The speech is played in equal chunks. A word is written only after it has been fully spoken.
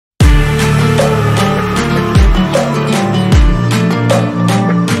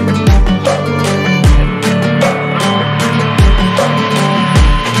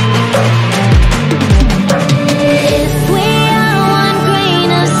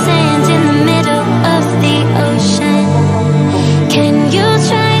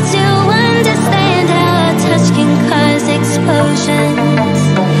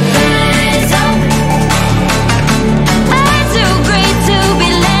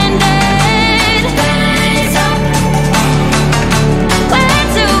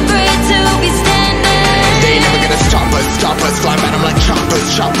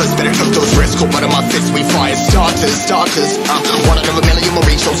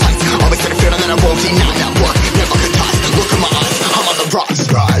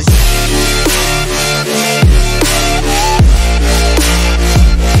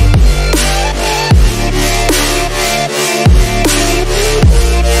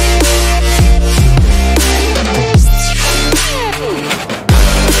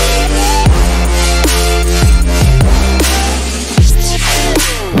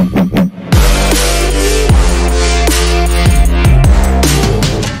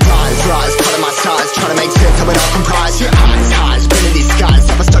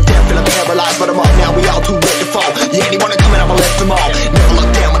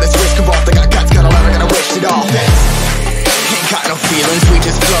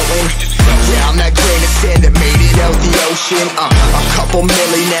just floating. Yeah, I'm that grain of sand that made it out the ocean. A couple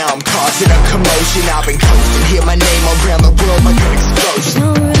milli now, I'm causing a commotion. I've been coasting, hear my name around the world like an explosion.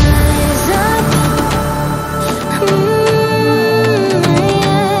 So rise up,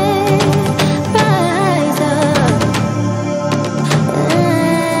 rise up.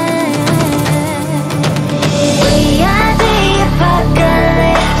 We are the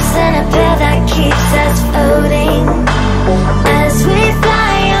apocalypse, and a pill that keeps us floating. As we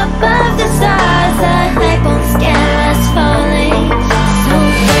fly above the stars, the night won't scare us falling. So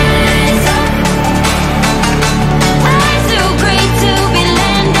rise up. I'm too great to be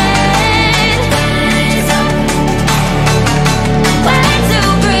landed. Rise up. Way too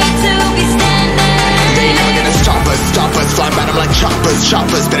great to be standing. They never gonna stop us, flying by them like choppers.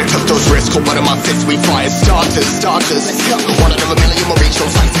 Better tuck those wrists, cold blood in my fists, we fire starters. Let's go. One out of a million will reach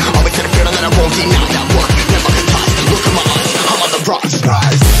those heights. Always had a feeling that I won't deny that work. Never could toss. Look in my eyes, I'm on the rocks.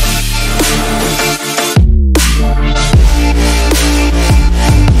 Rise.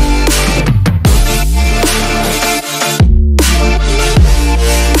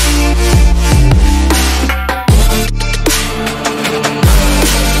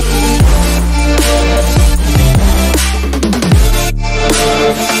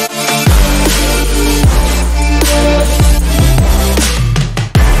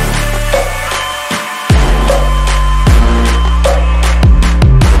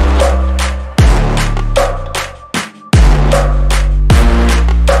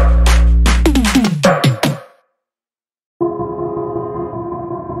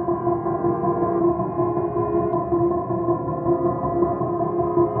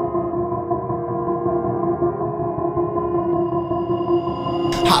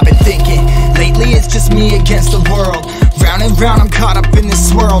 I've been thinking, lately it's just me against the world. Round and round I'm caught up in this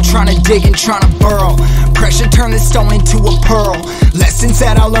swirl, trying to dig and trying to burrow. Pressure turned this stone into a pearl. Lessons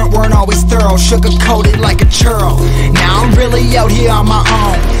that I learned weren't always thorough, sugar-coated like a churl. Now I'm really out here on my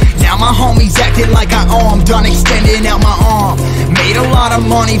own. Now my homies acting like I owe 'em, done extending out my arm. Made a lot of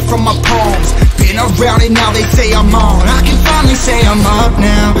money from my poems, been around it, now they say I'm on. I can finally say I'm up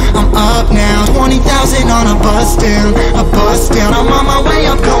now, 20,000 on a bus down, I'm on my way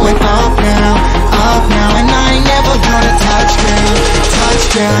up, going up now, and I ain't never gonna touch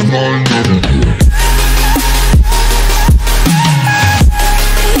down.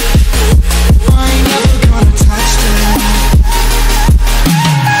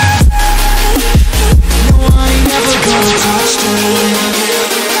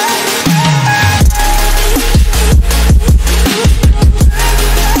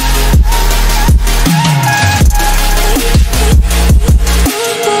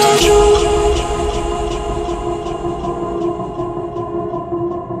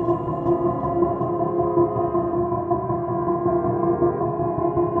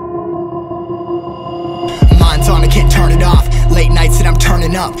 Mind's on, I can't turn it off. Late nights and I'm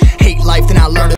turning up. Hate life, then I learn it.